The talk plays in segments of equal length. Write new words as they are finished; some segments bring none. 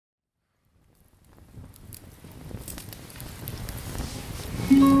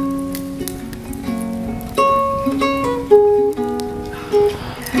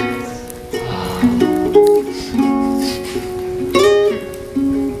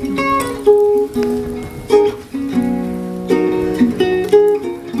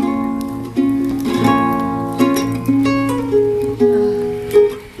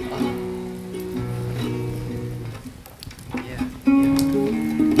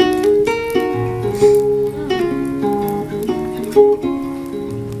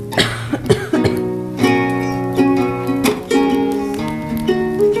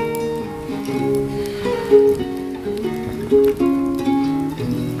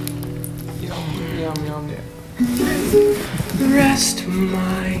Rest,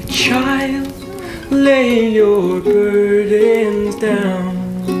 my child, lay your burdens down.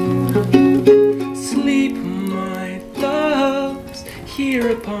 Sleep, my loves, here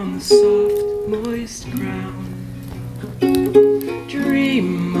upon the soft, moist ground.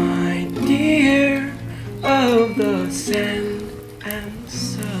 Dream, my dear, of the sand and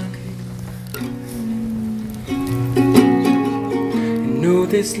sun. And know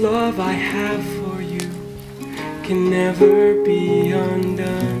this love I have for you can never be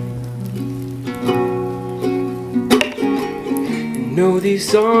undone. And know these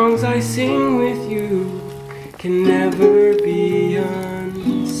songs I sing with you can never be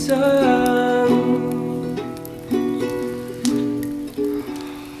unsung.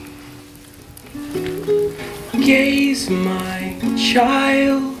 Gaze, my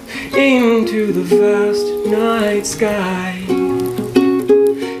child, into the vast night sky.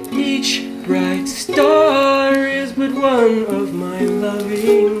 Each bright star is but one of my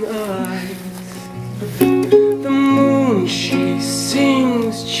loving eyes. The moon, she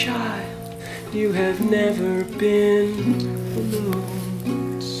sings, child, you have never been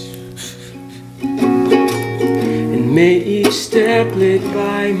alone. And may each step lit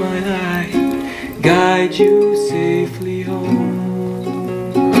by my light guide you safely home.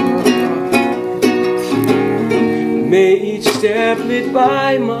 May each step lit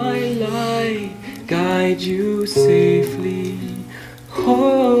by my light guide you safely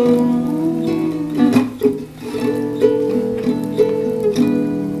home.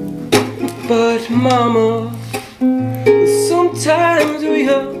 But mama, sometimes we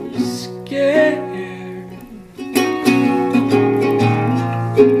are scared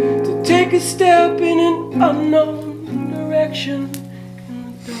to take a step in an unknown direction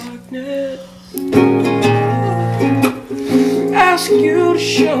in the darkness. Ask you to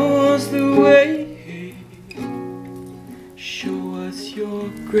show us the way, show us your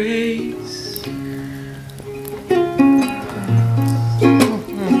grace,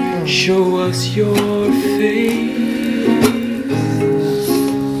 show us your face,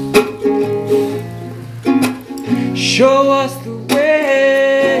 show us the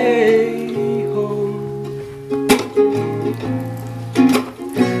way home,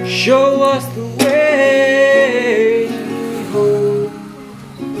 show us the way home,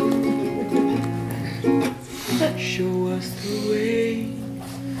 show us the way.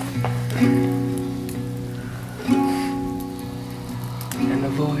 And a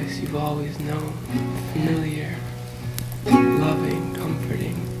voice you've always known, familiar, loving,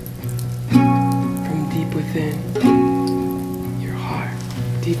 comforting, from deep within your heart,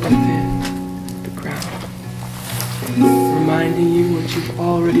 deep within the ground, reminding you what you've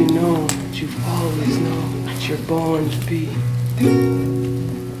already known, what you've always known, that you're born to be.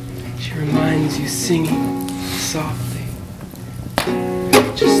 She reminds you singing softly.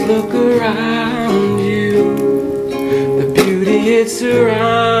 Just look around you, the beauty it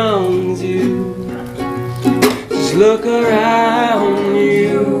surrounds you. Just look around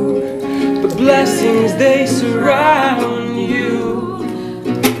you, the blessings they surround you.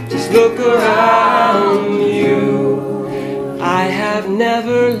 Just look around you, I have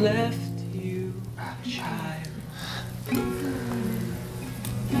never left you, child.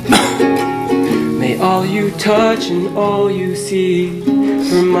 May all you touch and all you see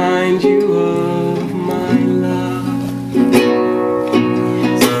remind you of my love.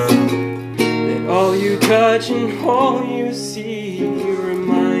 Let all you touch and all you see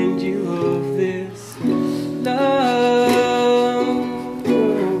remind you of this love.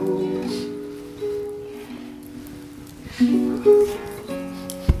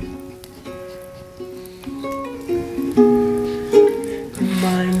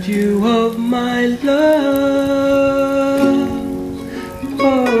 Remind you of my love.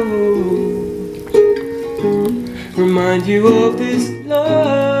 Oh. Remind you of this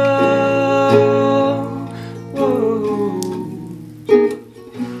love. Oh.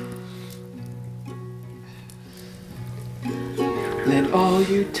 Let all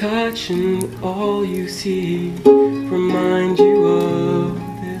you touch and all you see remind you of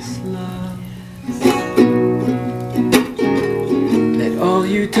this love. All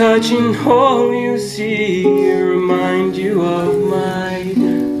you touch and all you see remind you of my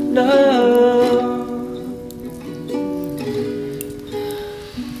love.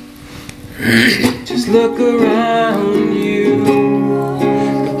 Just look around you,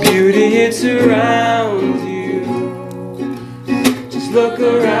 the beauty it surrounds you. Just look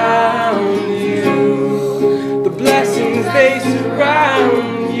around you, the blessings they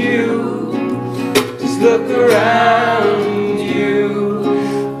surround you. Just look around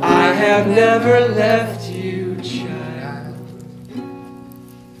you, I have never left you, child.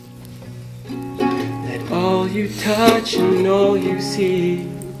 touch and all you see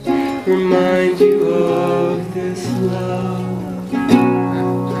remind you of this love.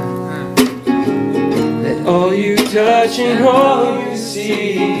 Let all you touch and all you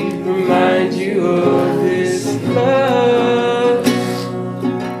see remind you of this love.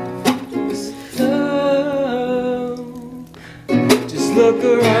 This love. Just look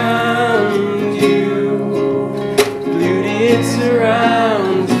around you, beauty it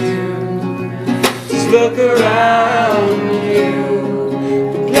surrounds you. Just look around you,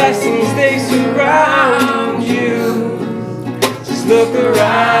 the blessings they surround you. Just look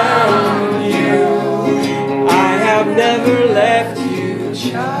around you, I have never left you,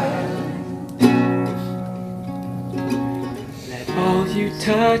 child. Let all you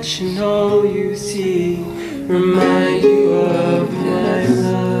touch and all you see remind you of my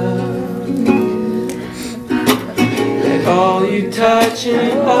love. Let all you touch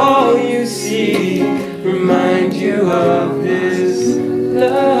and all you see remind you of this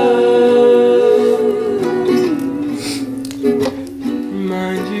love.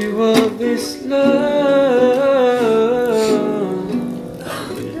 Remind you of this love.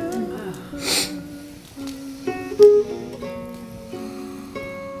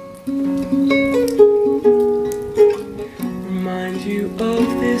 Remind you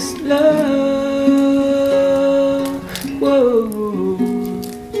of this love. Whoa.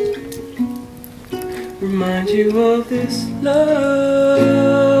 Remind you of this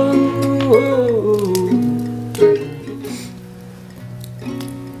love. Whoa.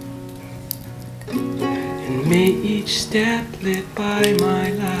 And may each step lit by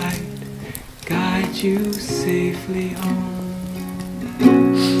my light guide you safely home.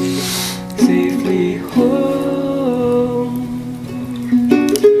 Safely home.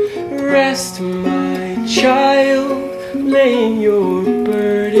 Rest, my child, lay your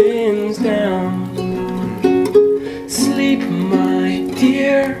burdens down. Sleep, my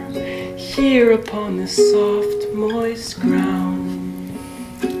dear, here upon the soft, moist ground.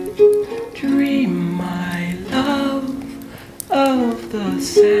 Dream, my love, of the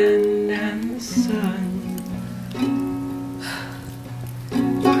sand and the sun.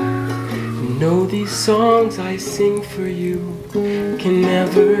 Know these songs I sing for you can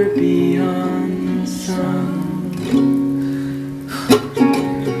never be unsung.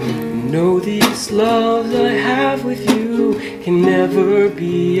 Know these loves I have with you can never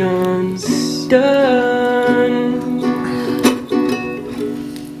be undone.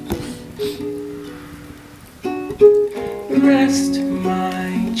 Rest,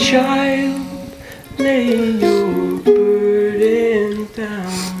 my child, lay